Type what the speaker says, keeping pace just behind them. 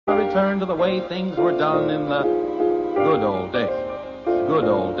return to the way things were done in the good old days. Good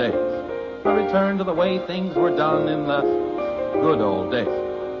old days. A return to the way things were done in the good old days.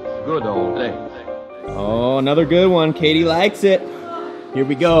 Good old days. Oh, another good one. Katie likes it. Here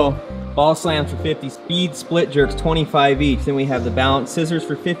we go. Ball slams for 50, speed split jerks 25 each. Then we have the balance scissors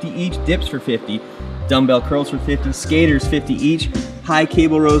for 50 each, dips for 50, dumbbell curls for 50, skaters 50 each, high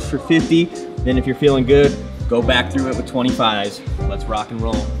cable rows for 50. Then if you're feeling good, go back through it with 25s. Let's rock and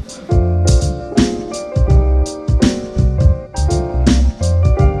roll.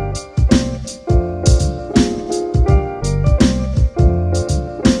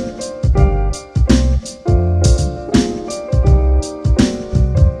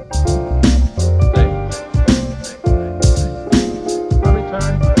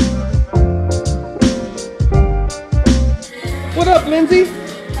 What up, Lindsay?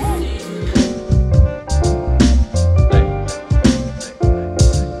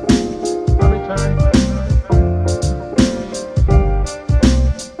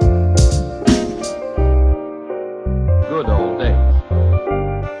 Good old days.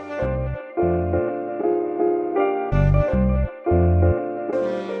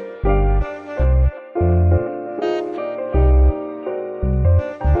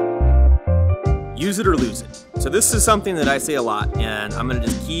 Use it or lose it. So this is something that I say a lot, and I'm gonna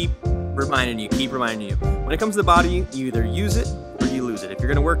just keep reminding you. When it comes to the body, you either use it or you lose it. If you're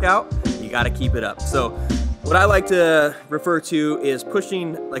gonna work out, you gotta keep it up. So what I like to refer to is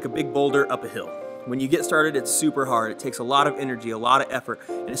pushing like a big boulder up a hill. When you get started, it's super hard. It takes a lot of energy, a lot of effort,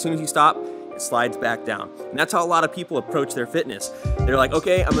 and as soon as you stop, it slides back down. And that's how a lot of people approach their fitness. They're like,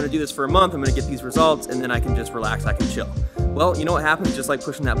 okay, I'm gonna do this for a month, I'm gonna get these results, and then I can just relax, I can chill. Well, you know what happens? Just like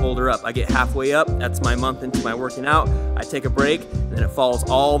pushing that boulder up. I get halfway up, that's my month into my working out, I take a break, and then it falls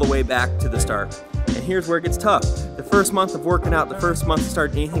all the way back to the start. And here's where it gets tough. The first month of working out, the first month to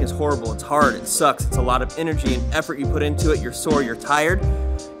start anything is horrible. It's hard, it sucks, it's a lot of energy and effort you put into it, you're sore, you're tired,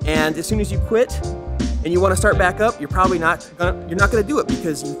 and as soon as you quit, and you want to start back up, you're not gonna do it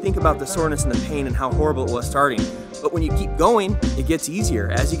because you think about the soreness and the pain and how horrible it was starting. But when you keep going, it gets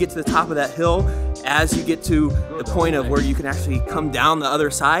easier. As you get to the top of that hill, as you get to the point of where you can actually come down the other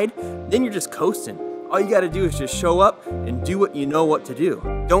side, then you're just coasting. All you gotta do is just show up and do what you know what to do.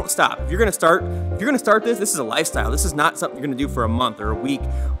 Don't stop. If you're gonna start this is a lifestyle. This is not something you're gonna do for a month or a week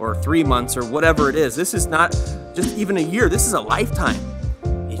or 3 months or whatever it is. This is not just even a year, this is a lifetime.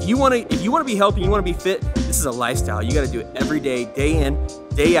 If you wanna be healthy, you wanna be fit, this is a lifestyle. You gotta do it every day, day in,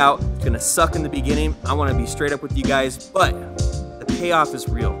 day out. It's gonna suck in the beginning. I wanna be straight up with you guys, but the payoff is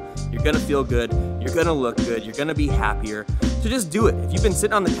real. You're gonna feel good, you're gonna look good, you're gonna be happier. So just do it. If you've been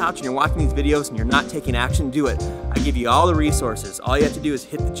sitting on the couch and you're watching these videos and you're not taking action, do it. I give you all the resources. All you have to do is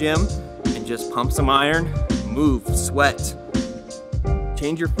hit the gym and just pump some iron, move, sweat.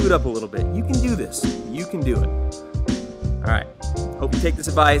 Change your food up a little bit. You can do this. You can do it. All right. Hope you take this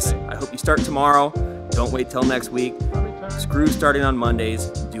advice. I hope you start tomorrow. Don't wait till next week. Screw starting on Mondays.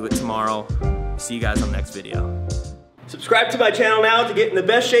 Do it tomorrow. See you guys on the next video. Subscribe to my channel now to get in the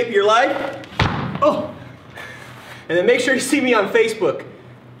best shape of your life. Oh, and then make sure you see me on Facebook,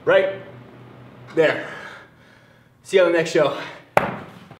 right there. See you on the next show.